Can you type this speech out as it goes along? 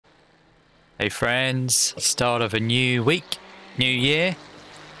Hey friends, start of a new week, new year.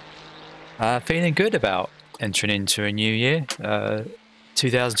 Feeling good about entering into a new year.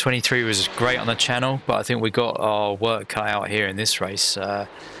 2023 was great on the channel, but I think we got our work cut out here in this race.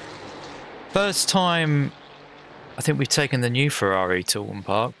 First time I think we've taken the new Ferrari to Oulton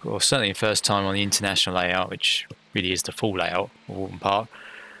Park, or certainly the first time on the international layout, which really is the full layout of Oulton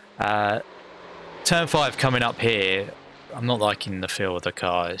Park. Turn 5 coming up here, I'm not liking the feel of the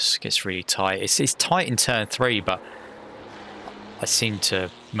car. It gets really tight. It's tight in turn 3, but I seem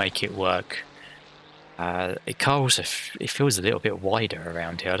to make it work. The car also it feels a little bit wider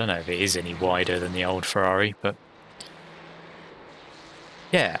around here. I don't know if it is any wider than the old Ferrari, but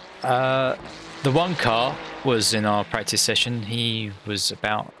yeah. The one car was in our practice session. He was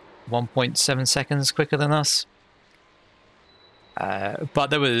about 1.7 seconds quicker than us. But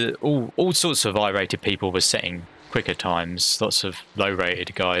there were all sorts of I-rated people were setting quicker times. Lots of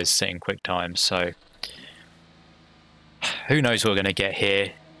low-rated guys setting quick times. So who knows what we're going to get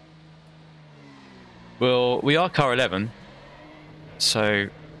here. Well, we are car 11, so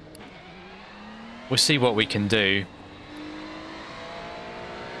we'll see what we can do.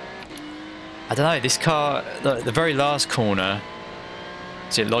 I don't know, this car, the very last corner,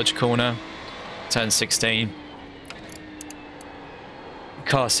 is it Lodge corner, turn 16. The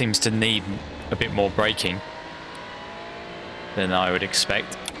car seems to need a bit more braking than I would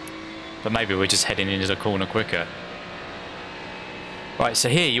expect, but maybe we're just heading into the corner quicker. Right, so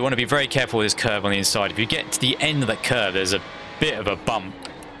here you want to be very careful with this curve on the inside. If you get to the end of that curve, there's a bit of a bump,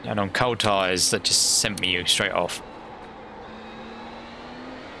 and on cold tyres that just sent me straight off.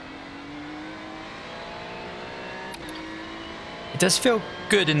 It does feel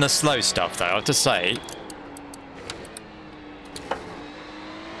good in the slow stuff though, I have to say.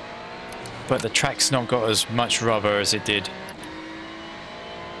 But the track's not got as much rubber as it did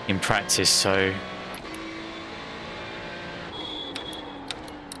in practice, so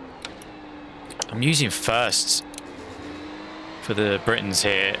I'm using firsts for the Britons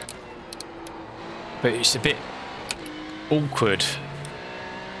here, but it's a bit awkward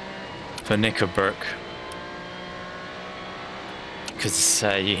for Knickerbrook because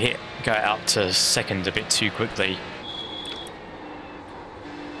you go out to second a bit too quickly.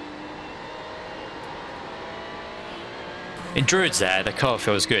 In Druids there, the car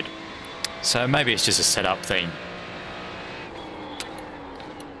feels good, so maybe it's just a setup thing.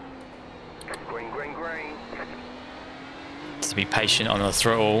 To be patient on the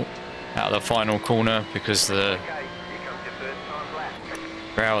throttle out of the final corner because the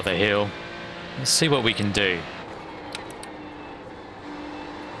brow of the hill. Let's see what we can do.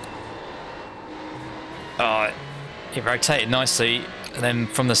 Oh, it rotated nicely, and then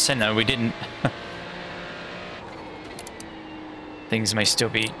from the center we didn't. Things may still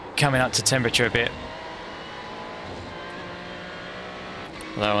be coming up to temperature a bit.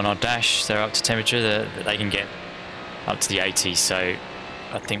 Although on our dash they're up to temperature, they can get up to the 80s, so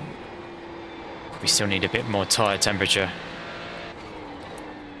I think we still need a bit more tyre temperature.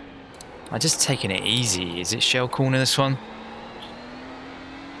 I'm just taking it easy. Is it shell corner this one?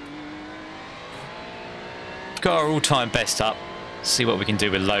 Got our all-time best up. See what we can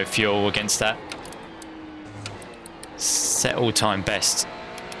do with low fuel against that. Set all-time best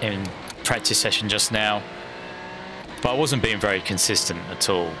in practice session just now, but I wasn't being very consistent at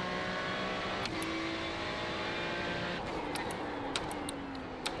all.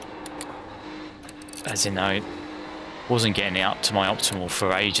 As in, I wasn't getting it up to my optimal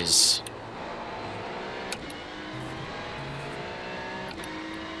for ages.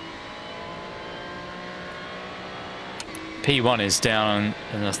 P1 is down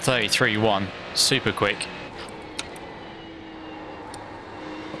in a 33.1, super quick.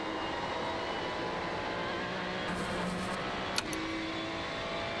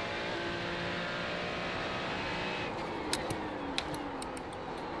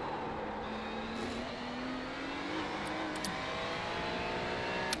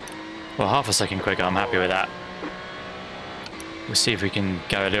 Well, half a second quicker, I'm happy with that. We'll see if we can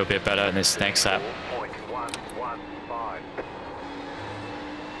go a little bit better in this next lap.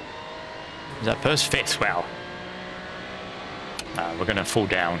 Is that first fifth? Well, we're going to fall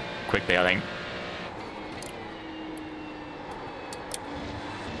down quickly, I think.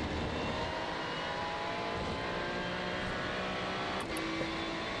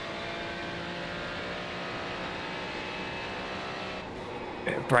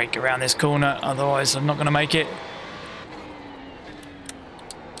 Bit of brake around this corner, otherwise I'm not going to make it.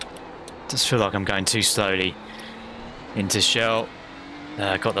 Just feel like I'm going too slowly into shell.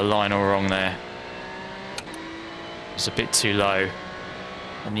 Got the line all wrong there. It's a bit too low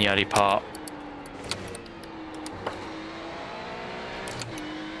in the early part.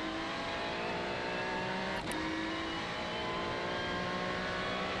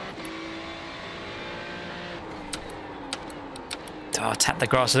 I'll tap the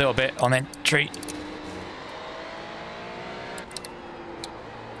grass a little bit on entry.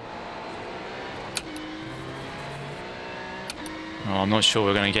 Oh, I'm not sure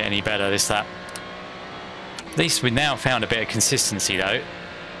we're going to get any better this lap. At least we've now found a bit of consistency though.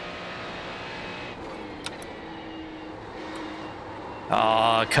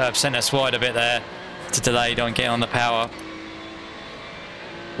 Ah, curb sent us wide a bit there to delay, don't get on the power.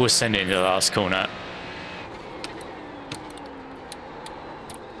 We'll send it into the last corner.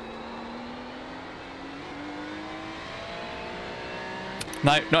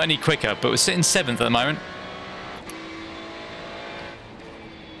 No, not any quicker, but we're sitting 7th at the moment.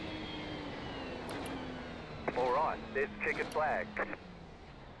 All right, there's checkered flag.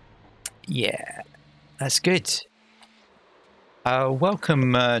 Yeah, that's good.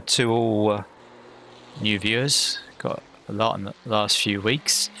 Welcome to all new viewers. Got a lot in the last few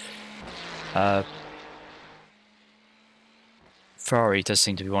weeks. Ferrari does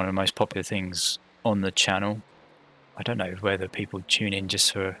seem to be one of the most popular things on the channel. I don't know whether people tune in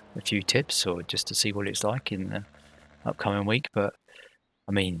just for a few tips or just to see what it's like in the upcoming week, but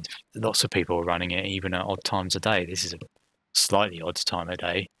I mean, lots of people are running it even at odd times of day. This is a slightly odd time of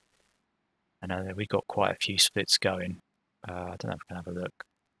day. I know we've got quite a few splits going. I don't know if we can have a look.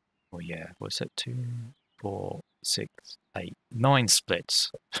 Oh yeah, what's that? 2, 4, 6, 8, 9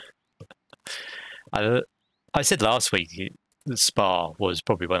 splits. I said last week the Spa was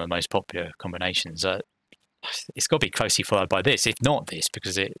probably one of the most popular combinations. It's got to be closely followed by this, if not this,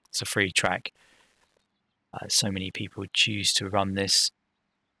 because it's a free track. So many people choose to run this.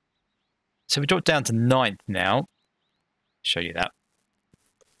 So we dropped down to 9th now. Show you that.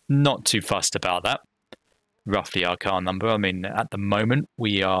 Not too fussed about that. Roughly our car number. I mean, at the moment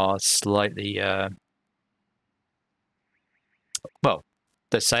we are slightly, well,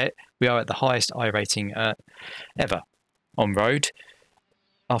 let's say it. We are at the highest iRating ever on road.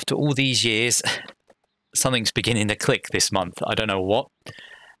 After all these years, something's beginning to click this month. I don't know what.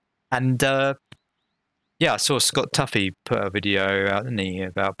 And yeah, I saw Scott Tuffy put a video out, didn't he,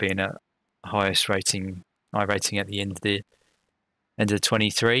 about being at highest rating iRating at the end of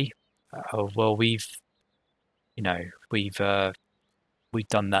 23. Well, we've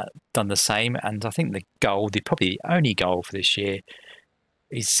done the same, and I think the goal, probably the only goal for this year,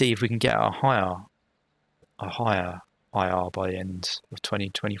 is see if we can get a higher IR by the end of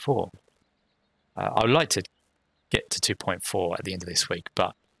 2024. I would like to get to 2.4 at the end of this week,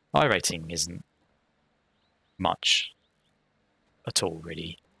 but iRating isn't much at all,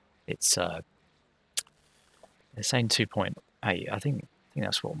 really. It's they're saying 2.8. I think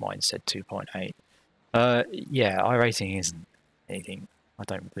that's what mine said, 2.8. Yeah, iRating isn't anything. I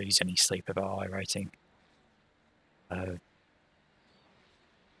don't lose any sleep about iRating.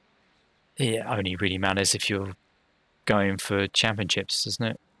 It only really matters if you're going for championships, doesn't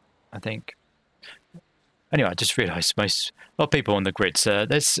it? I think. Anyway, I just realised a lot of people on the grids.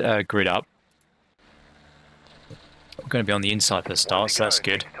 Let's grid up. We're going to be on the inside for the start, so that's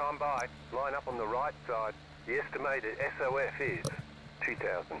good. Time by, line up on the right side. The estimated SOF is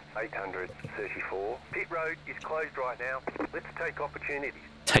 2,834. Pit road is closed right now. Let's take opportunities.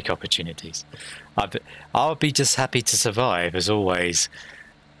 Take opportunities. I'll be just happy to survive, as always.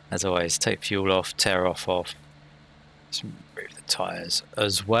 As always, take fuel off, tear off. Just remove the tyres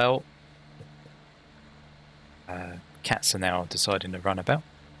as well. Cats are now deciding to run about.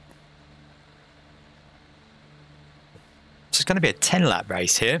 So it's going to be a 10-lap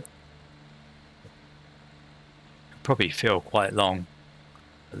race here. Probably feel quite long.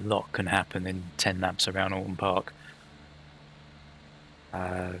 A lot can happen in 10 laps around Oulton Park.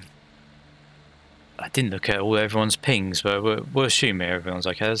 I didn't look at all everyone's pings, but we'll assume here everyone's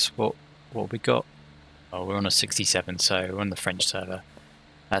okay. That's what we got. Oh, we're on a 67, so we're on the French server.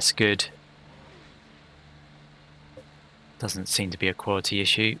 That's good. Doesn't seem to be a quality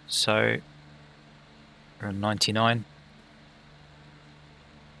issue, so we're on 99.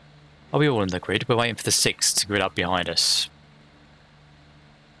 Are we all on the grid? We're waiting for the 6th to grid up behind us.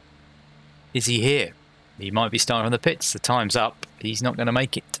 Is he here? He might be starting on the pits. The time's up. He's not going to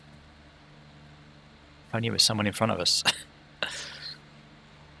make it. If only it was someone in front of us.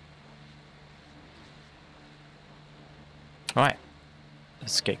 Right,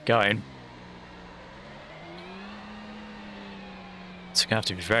 let's get going. So we're going to have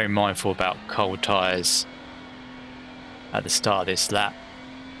to be very mindful about cold tyres at the start of this lap.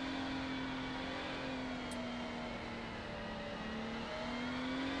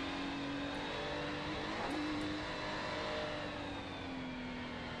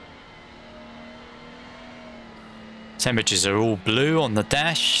 Temperatures are all blue on the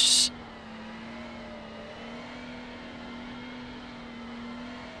dash.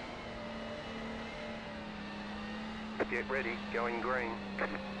 Get ready, going green.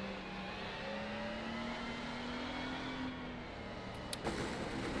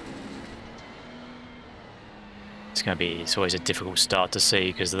 It's always a difficult start to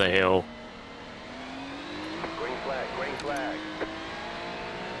see because of the hill. Green flag, green flag.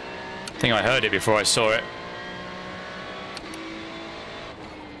 I think I heard it before I saw it.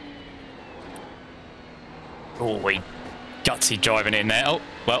 Oh, we gutsy driving in there. Oh,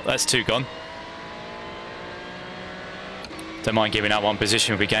 well, that's 2 gone. Don't mind giving up 1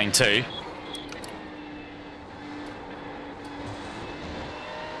 position if we gain 2.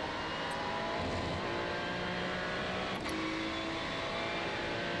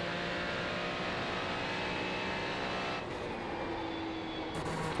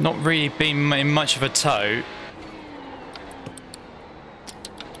 Not really been in much of a tow.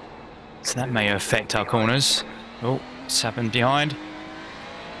 So that may affect our corners. Oh, what's happened behind?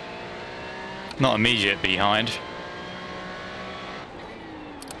 Not immediate behind.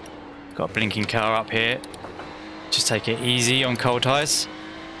 Got a blinking car up here. Just take it easy on cold tyres.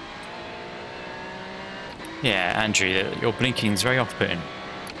 Yeah, Andrew, your blinking is very off-putting.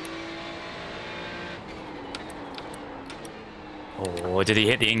 Oh, did he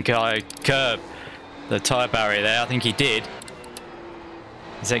hit the in-car curb? The tyre barrier there? I think he did.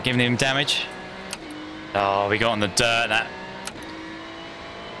 Is that giving him damage? Oh, we got on the dirt. That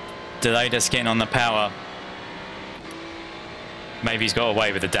delayed us getting on the power. Maybe he's got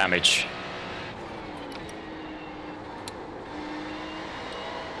away with the damage.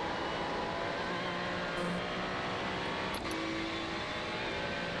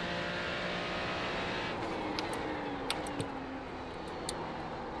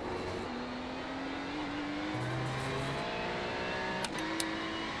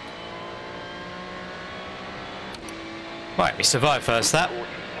 Right, we survived first that.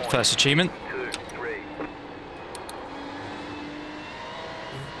 First achievement. 2, 3.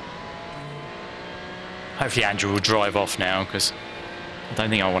 Hopefully Andrew will drive off now, because I don't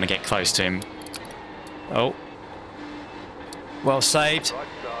think I want to get close to him. Oh. Well saved. Right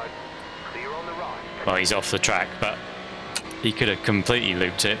side. Clear on the right. Well, he's off the track, but he could have completely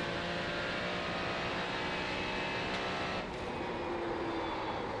looped it.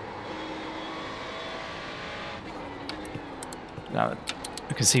 Now,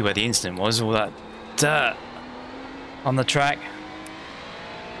 I can see where the incident was, all that dirt on the track.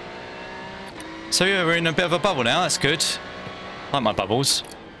 So yeah, we're in a bit of a bubble now, that's good. I like my bubbles.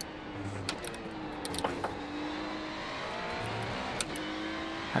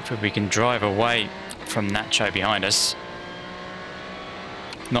 Hopefully we can drive away from Nacho behind us.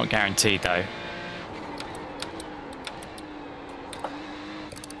 Not guaranteed though.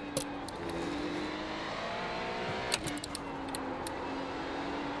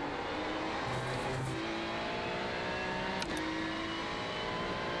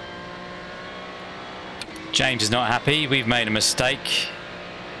 James is not happy. We've made a mistake.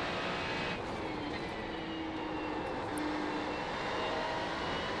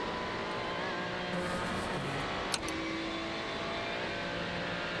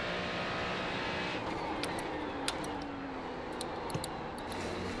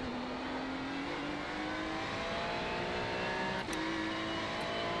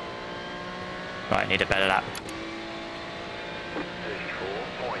 Right, need a better lap.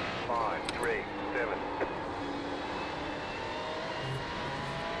 34.537.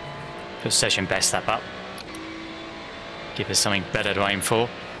 Put session best lap up. Give us something better to aim for.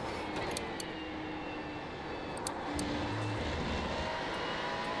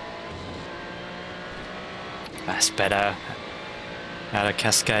 That's better. Out of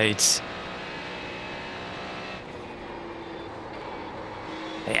Cascades.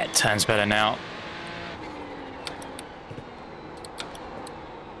 Yeah, it turns better now.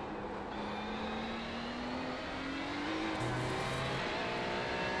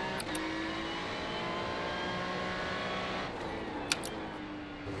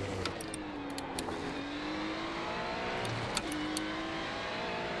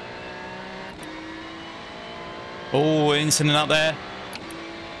 Oh, incident up there.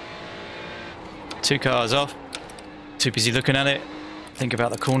 2 cars off. Too busy looking at it. Think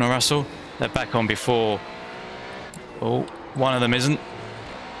about the corner, Russell. They're back on before. Oh, one of them isn't.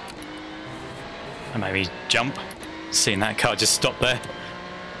 And maybe jump. Seeing that car just stop there.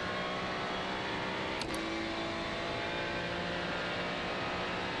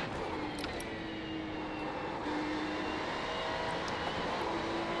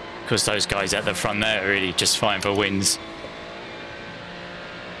 Because those guys at the front there are really just fighting for wins.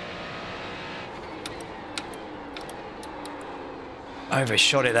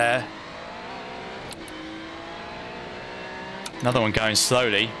 Overshot it there. Another one going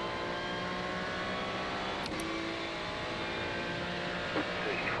slowly.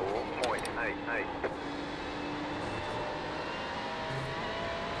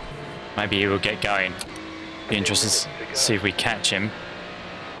 Maybe he will get going. Be interested to see if we catch him.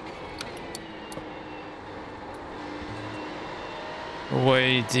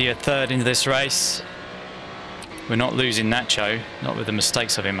 We're third into this race. We're not losing Nacho, not with the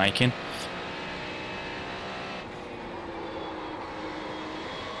mistakes I've been making.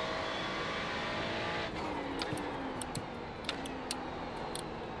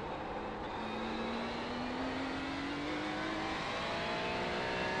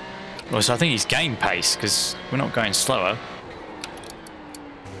 Well, so I think he's gained pace because we're not going slower.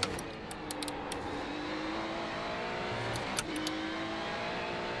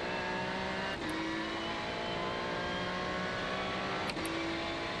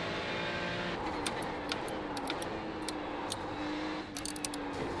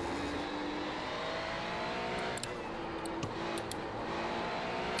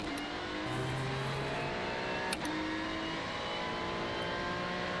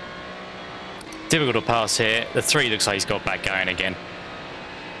 Difficult to pass here. The 3 looks like he's got back going again.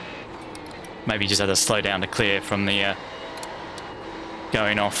 Maybe just had to slow down to clear from the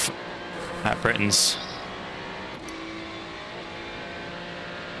going off at Britain's.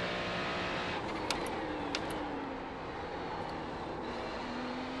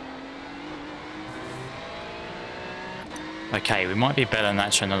 Okay, we might be better than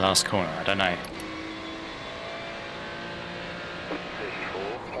that in the last corner. I don't know.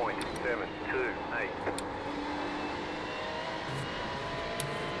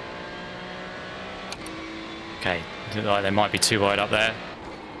 Okay, look like they might be too wide up there.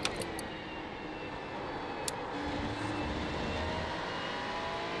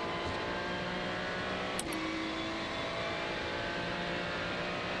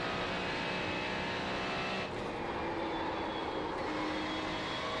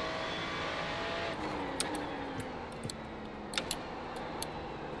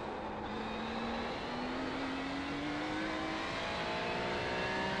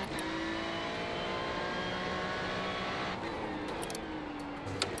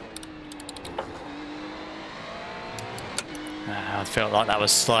 I felt like that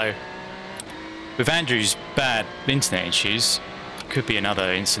was slow. With Andrew's bad internet issues, could be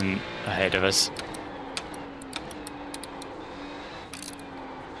another incident ahead of us.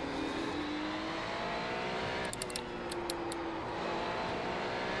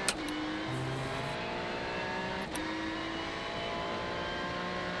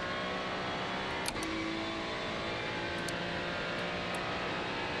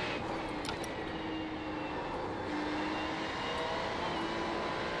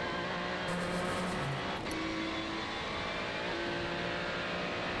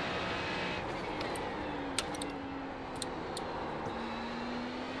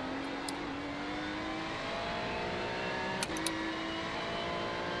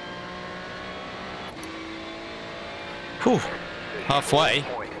 Whew, halfway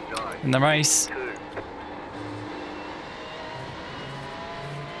in the race.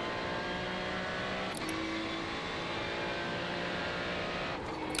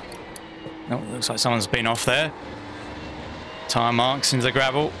 Oh, looks like someone's been off there. Tyre marks into the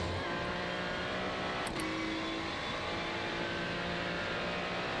gravel.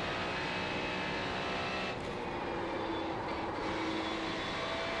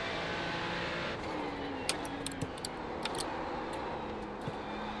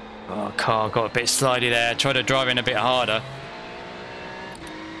 Oh, car got a bit slidey there. Tried to drive in a bit harder.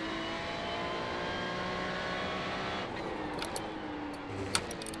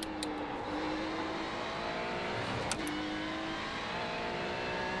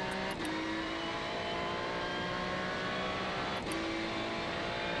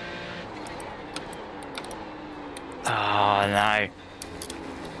 Oh no.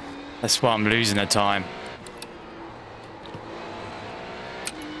 That's why I'm losing the time.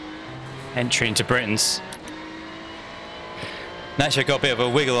 Entry into Britain's. Nacho got a bit of a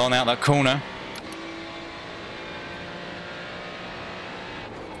wiggle on out that corner.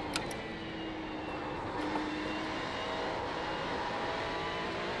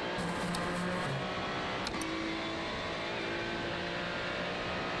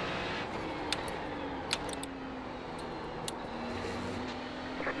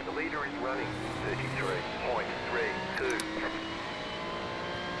 The leader is running 33.32.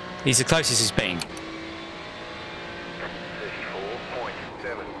 He's the closest he's been.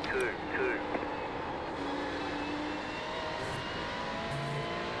 34.722.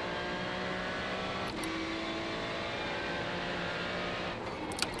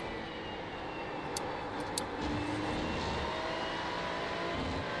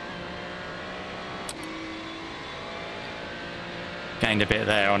 Gained a bit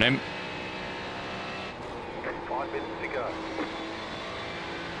there on him. 5 minutes to go.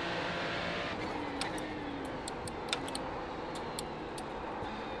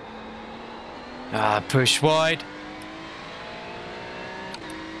 Push wide.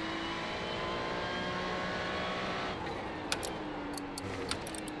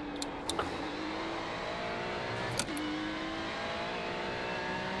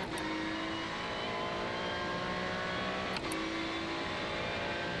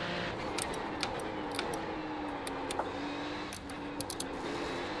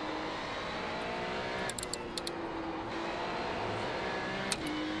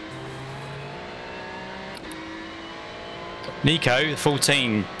 Nico, the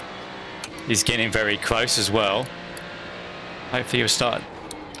 14, is getting very close as well. Hopefully he'll start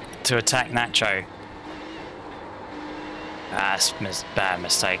to attack Nacho. That's a bad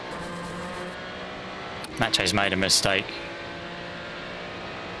mistake. Nacho's made a mistake.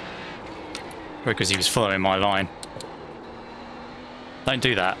 Because he was following my line. Don't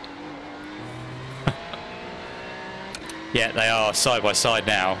do that. Yeah, they are side by side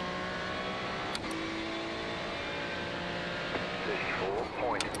now.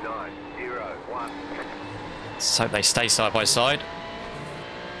 34.901. Let's hope they stay side by side.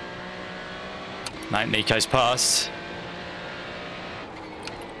 No, Nico's passed.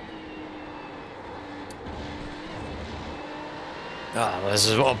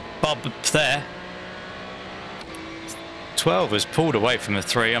 There's a lot of bump there. 12 was pulled away from the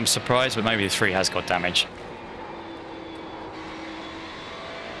 3. I'm surprised, but maybe the 3 has got damage.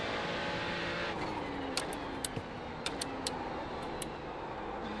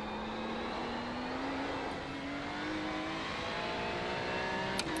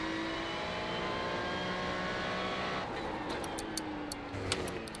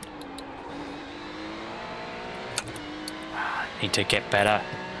 Need to get better.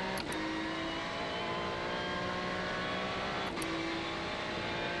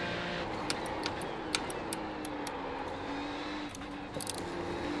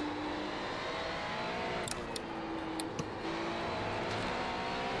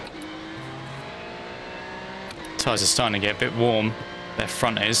 Tyres are starting to get a bit warm. Their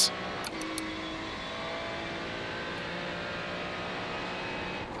front is.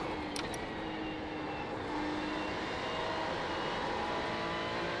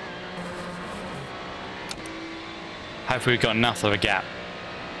 Hopefully we've got enough of a gap.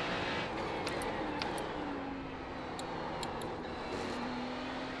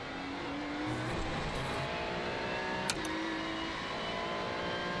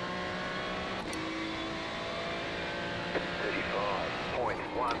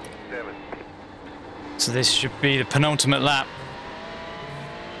 So this should be the penultimate lap.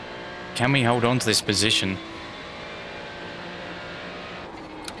 Can we hold on to this position?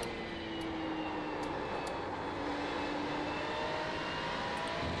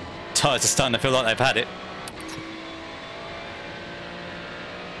 Tyres are starting to feel like they've had it.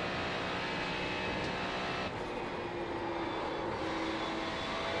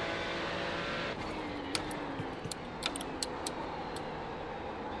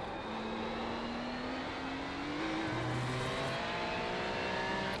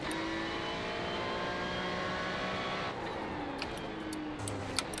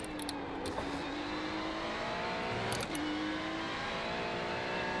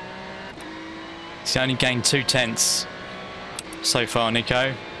 He's only gained 2 tenths so far,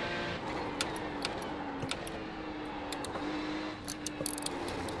 Nico.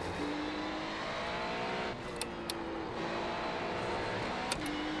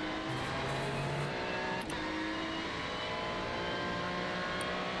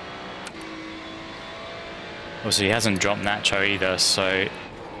 Obviously, he hasn't dropped Nacho either, so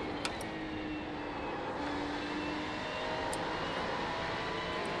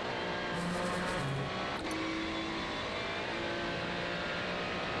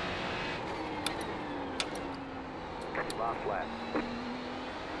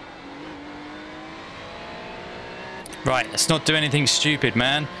right, let's not do anything stupid,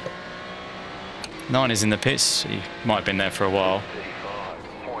 man. 9 is in the pits. He might have been there for a while.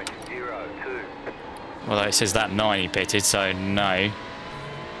 35.02. Although it says that 9 he pitted, so no.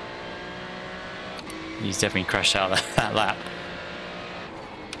 He's definitely crashed out that lap.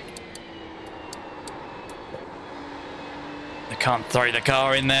 I can't throw the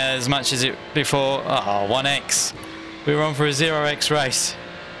car in there as much as it before. Oh, 1x. We were on for a 0x race.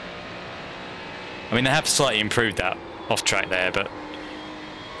 I mean, they have slightly improved that off track there, but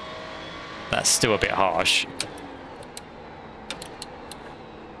that's still a bit harsh.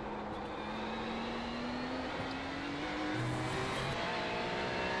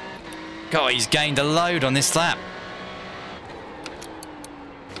 God, he's gained a load on this lap.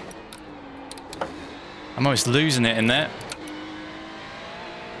 I'm almost losing it in there.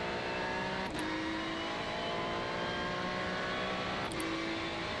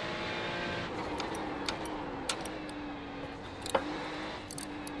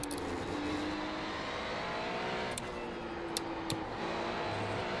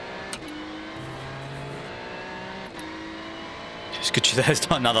 Just good, there's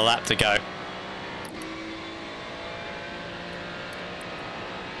not another lap to go.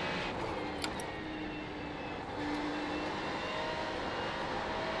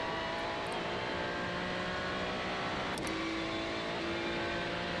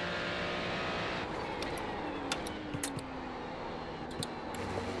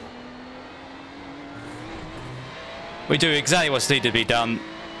 We do exactly what's needed to be done.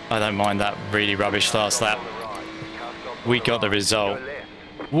 I don't mind that really rubbish last lap. We got the result.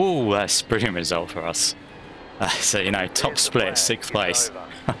 Woo, that's a brilliant result for us. So, you know, top split, 6th place.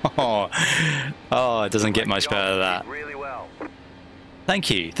 Oh, it doesn't get much better than that.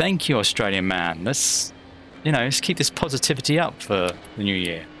 Thank you, Australian man. Let's, you know, let's keep this positivity up for the new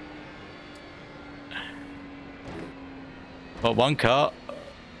year. Well, one car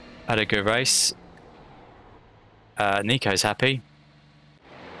had a good race. Nico's happy.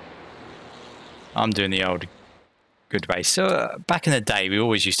 I'm doing the old good race. So back in the day, we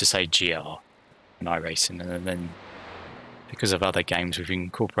always used to say GR in iRacing, and then because of other games, we've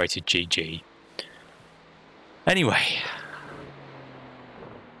incorporated GG. Anyway,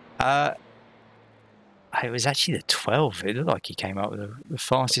 it was actually the 12. It looked like he came up with the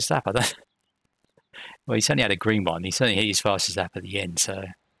fastest lap. I don't. Well, he certainly had a green one. He certainly hit his fastest lap at the end. So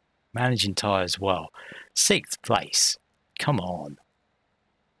managing tyres well. 6th place. Come on.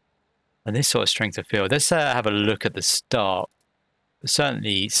 And this sort of strength of field. Let's have a look at the start.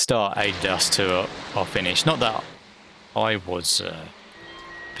 Certainly, start aided us to our finish. Not that I was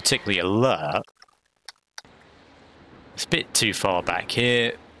particularly alert. It's a bit too far back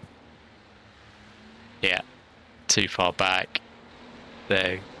here. Yeah, too far back.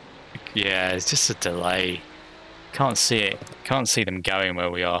 There. Yeah, it's just a delay. Can't see it. Can't see them going where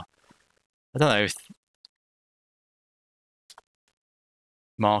we are. I don't know if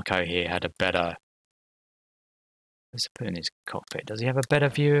Marco here had a better... Let's put in his cockpit. Does he have a better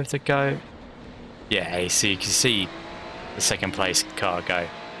view of the go? Yeah, you can see the 2nd place car go.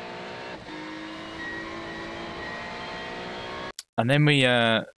 And then we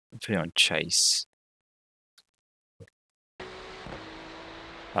put it on chase.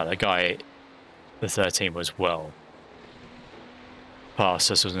 Oh, the guy, the 13 was well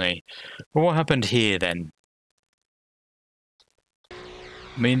past us, wasn't he? But what happened here then?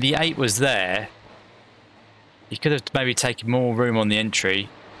 I mean, the 8 was there. He could have maybe taken more room on the entry.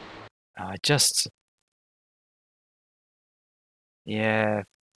 Yeah.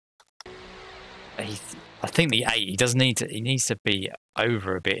 I think the 8, he doesn't need to. He needs to be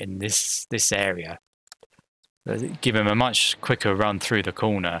over a bit in this area. Give him a much quicker run through the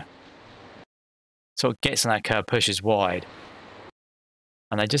corner. Sort of gets on that curve, pushes wide,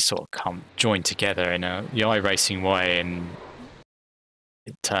 and they just sort of join together in the iRacing way, and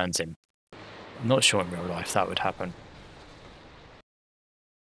it turns him. I'm not sure in real life that would happen.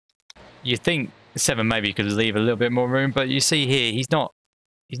 You think 7 maybe could leave a little bit more room, but you see here he's no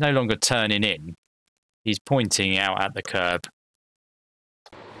longer turning in. He's pointing out at the curb.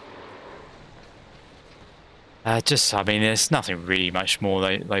 I mean, there's nothing really much more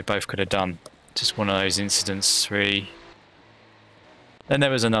they both could have done. Just one of those incidents, really. Then there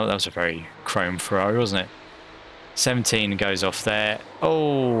was another. That was a very chrome Ferrari, wasn't it? 17 goes off there.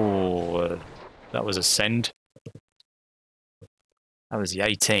 Oh, that was a send. That was the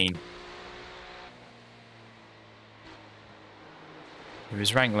 18. He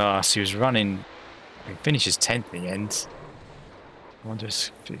was ranked last. He was running. He finishes 10th in the end. I wonder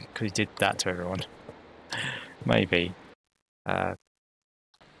if he did that to everyone. Maybe.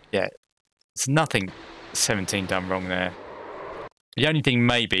 Yeah. It's nothing 17 done wrong there. The only thing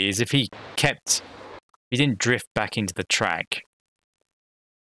maybe is if he didn't drift back into the track.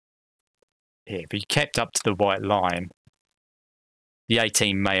 Here, if he kept up to the white line, the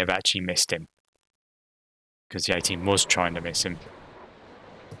 18 may have actually missed him. Because the 18 was trying to miss him.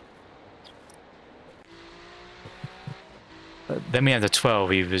 But then we had the 12,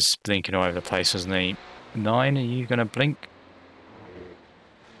 he was blinking all over the place, wasn't he? 9, are you going to blink?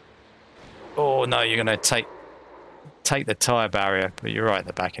 Oh no, you're going to take the tyre barrier, but you're right at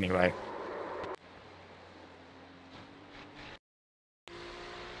the back anyway.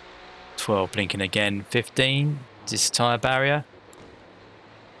 .12 blinking again. 15, this tyre barrier.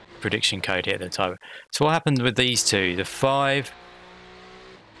 prediction code hit at the time. So what happened with these two? The 5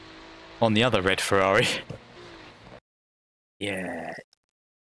 on the other red Ferrari. Yeah.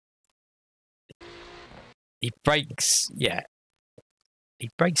 He brakes, yeah. He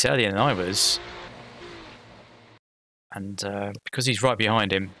brakes earlier than I was. And because he's right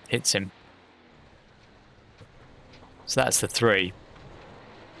behind him, hits him. So that's the 3.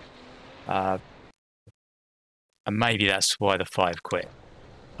 And maybe that's why the 5 quit.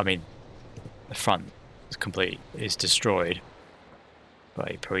 I mean, the front is destroyed.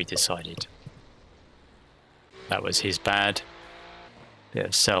 But he probably decided that was his bad. Bit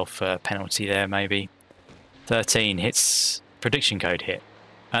of self penalty there, maybe. 13 hits prediction code hit.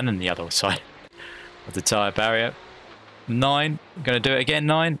 And then the other side of the tyre barrier. 9, I'm going to do it again,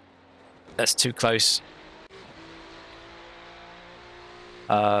 9. That's too close.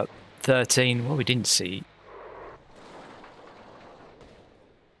 13, what we didn't see.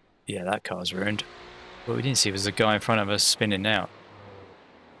 Yeah, that car's ruined. What we didn't see was the guy in front of us spinning out.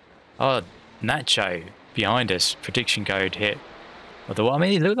 Oh, Nacho behind us, prediction code hit. I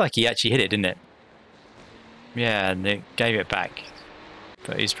mean, it looked like he actually hit it, didn't it? Yeah, and it gave it back.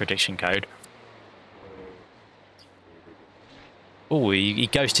 But his prediction code. Oh, he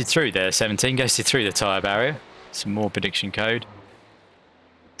ghosted through there. 17 ghosted through the tyre barrier. Some more prediction code.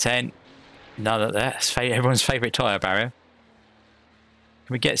 10. Another that's everyone's favourite tyre barrier.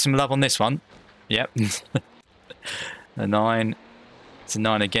 Can we get some love on this one? Yep. A 9. It's a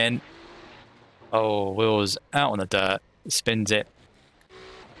 9 again. Oh, Will's out on the dirt. Spins it.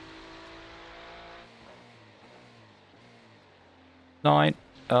 9.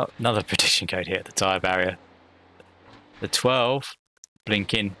 Oh, another prediction code here at the tyre barrier. The 12.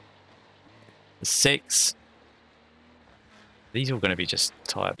 Blinking. The 6. These are all going to be just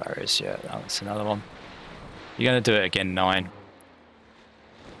tyre barriers. Yeah, that's another one. You're going to do it again, 9.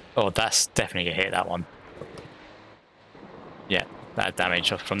 Oh, that's definitely going to hit that one. Yeah, that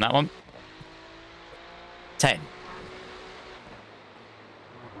damage off from that one. 10.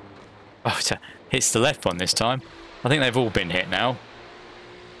 Oh, it hits the left one this time. I think they've all been hit now.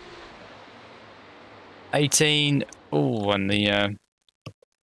 18. Oh, and the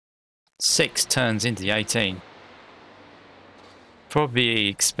 6 turns into the 18. Probably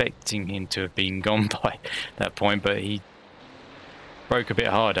expecting him to have been gone by that point, but he broke a bit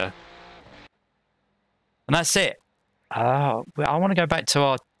harder. And that's it. I want to go back to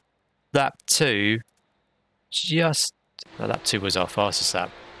our lap 2. Lap 2 was our fastest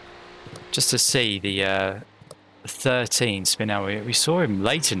lap. Just to see the 13 spin out. We saw him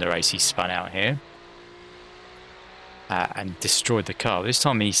late in the race. He spun out here. And destroyed the car. This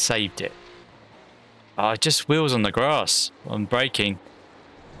time he saved it. Just wheels on the grass on braking.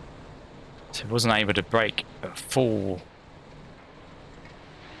 So he wasn't able to brake at full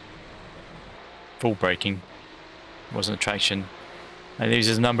braking. Wasn't traction. He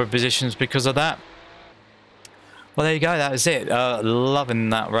loses a number of positions because of that. Well, there you go. That was it. Loving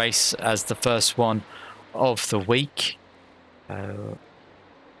that race as the first one of the week.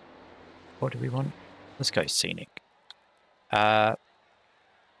 What do we want? Let's go scenic. Oh,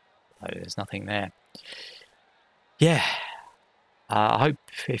 there's nothing there. Yeah. I hope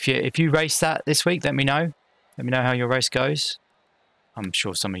if you race that this week, let me know. Let me know how your race goes. I'm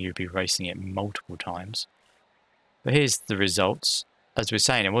sure some of you will be racing it multiple times. But here's the results. As we were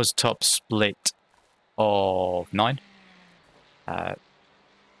saying, it was top split of 9.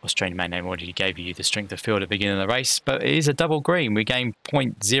 Australian main name already gave you the strength of field at the beginning of the race, but it is a double green. We gained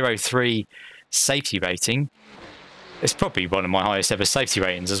 0.03 safety rating. It's probably one of my highest ever safety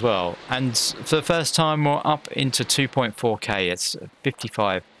ratings as well. And for the first time, we're up into 2.4k. It's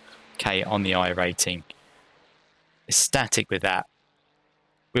 55k on the iRacing. Ecstatic with that.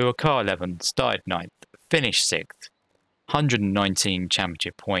 We were car 11, started 9th, finished 6th, 119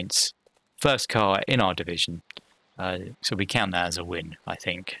 championship points. First car in our division. So we count that as a win, I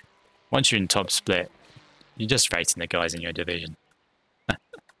think. Once you're in top split, you're just racing the guys in your division.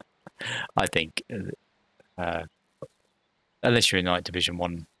 I think. Unless you're in like Division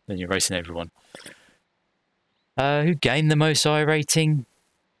 1, then you're racing everyone. Who gained the most iRating?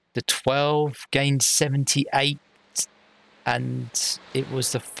 The 12 gained 78. And it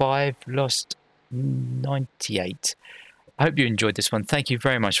was the 5 lost 98. I hope you enjoyed this one. Thank you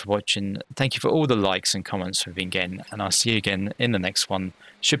very much for watching. Thank you for all the likes and comments we've been getting. And I'll see you again in the next one.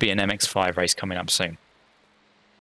 Should be an MX5 race coming up soon.